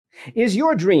Is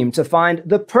your dream to find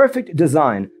the perfect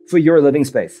design for your living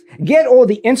space? Get all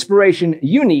the inspiration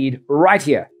you need right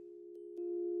here.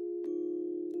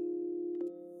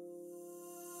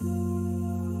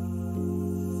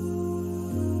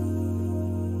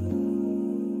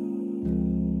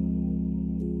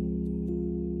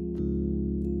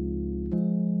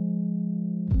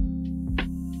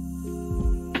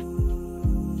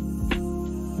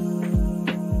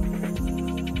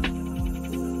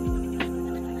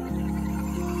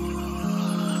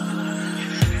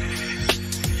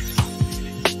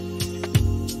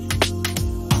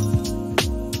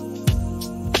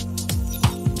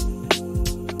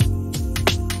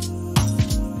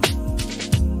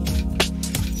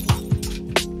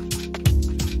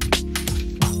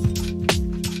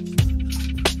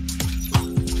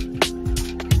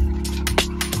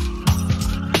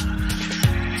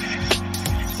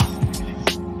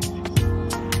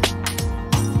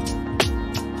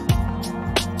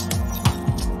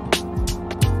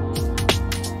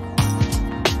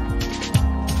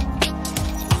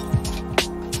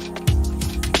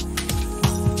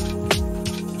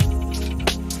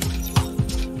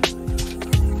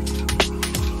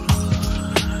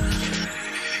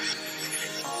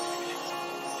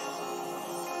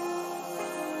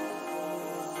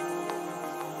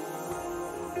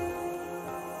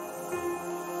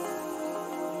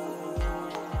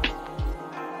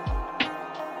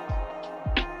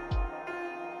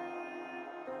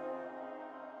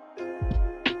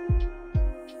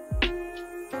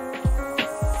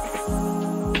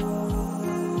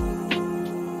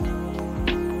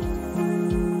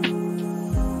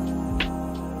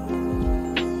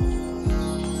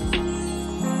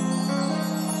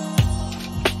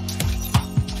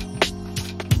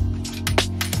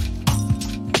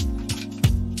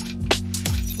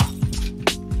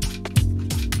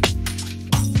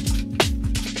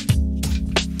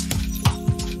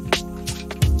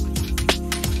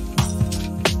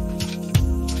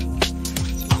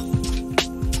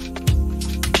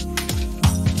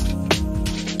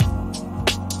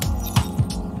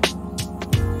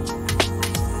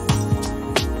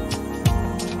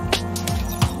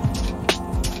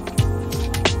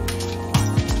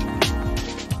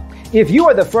 If you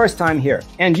are the first time here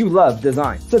and you love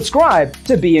design, subscribe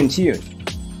to Be in Tune.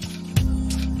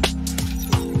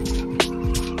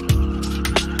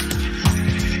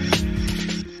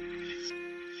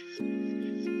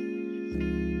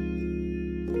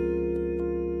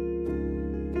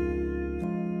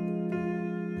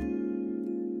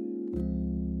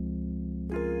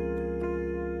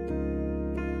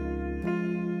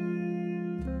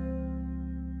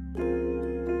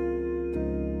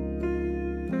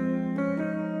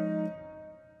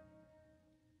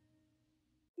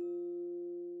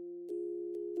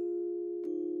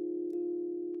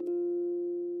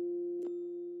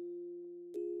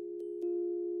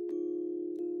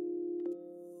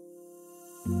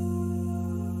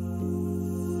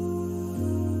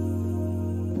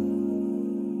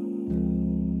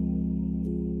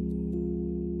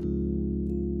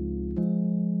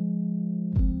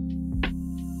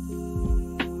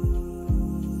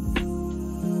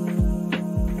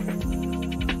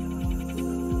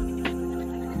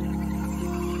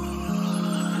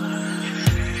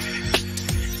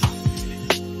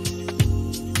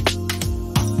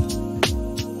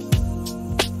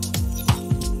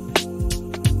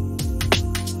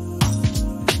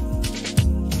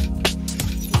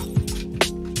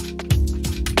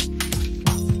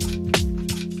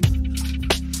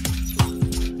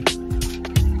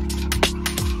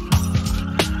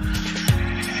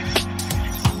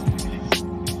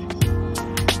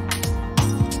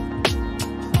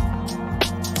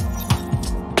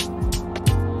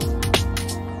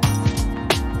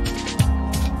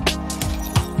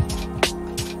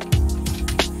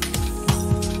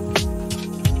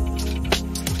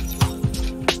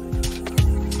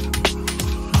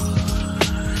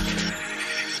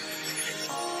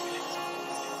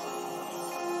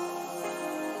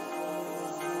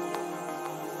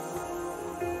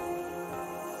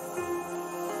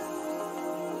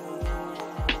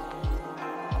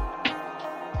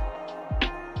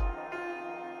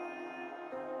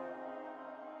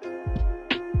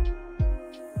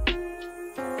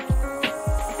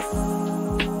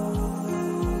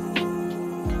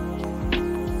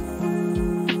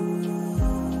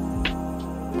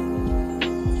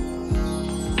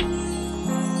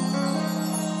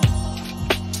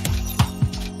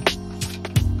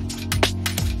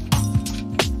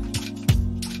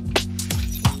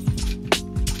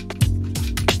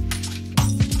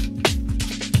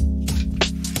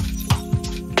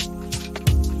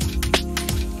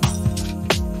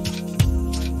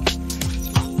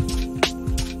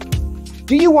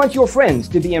 Do you want your friends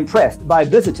to be impressed by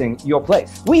visiting your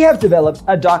place? We have developed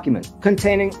a document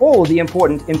containing all the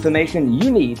important information you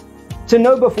need to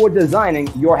know before designing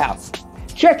your house.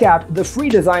 Check out the free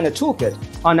designer toolkit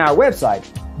on our website,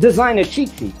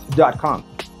 designercheatsheet.com.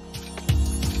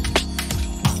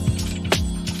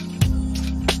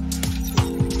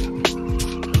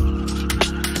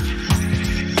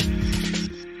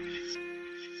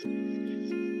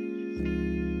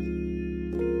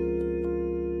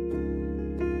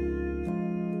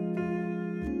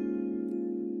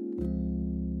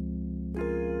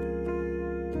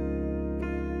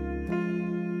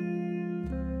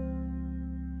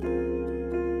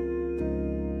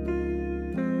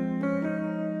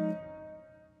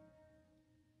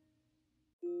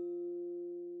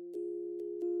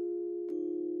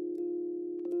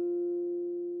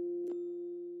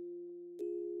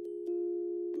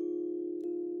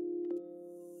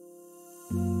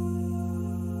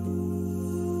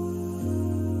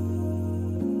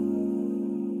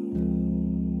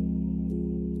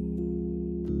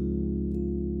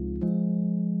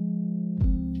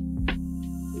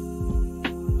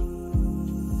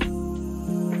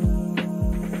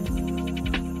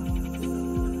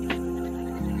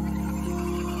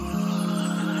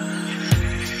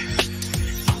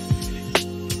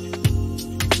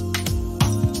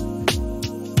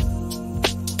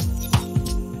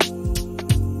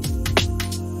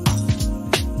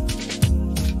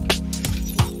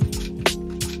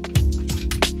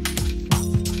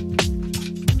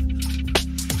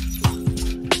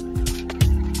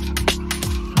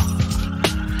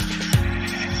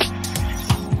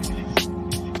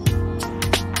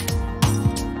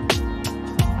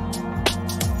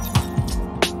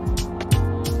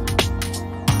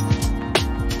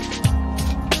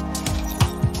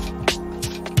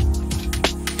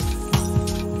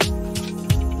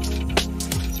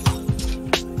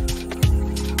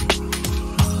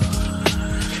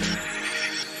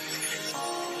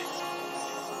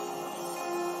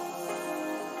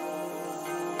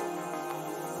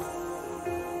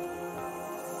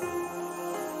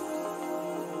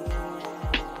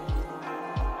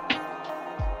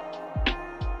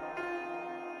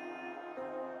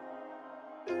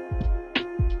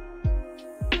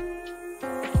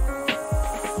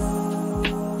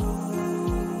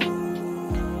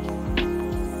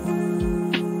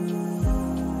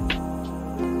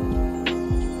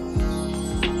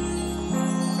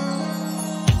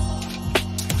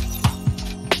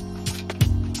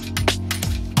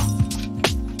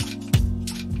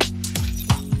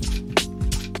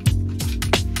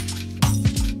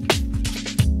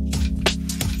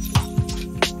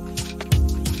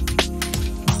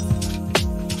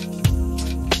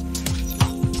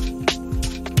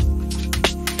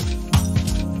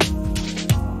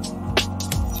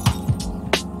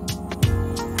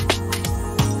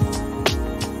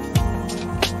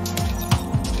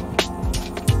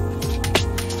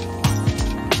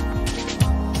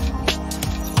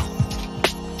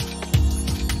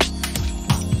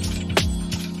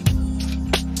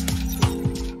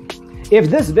 If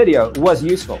this video was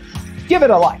useful, give it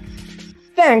a like.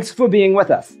 Thanks for being with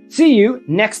us. See you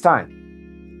next time.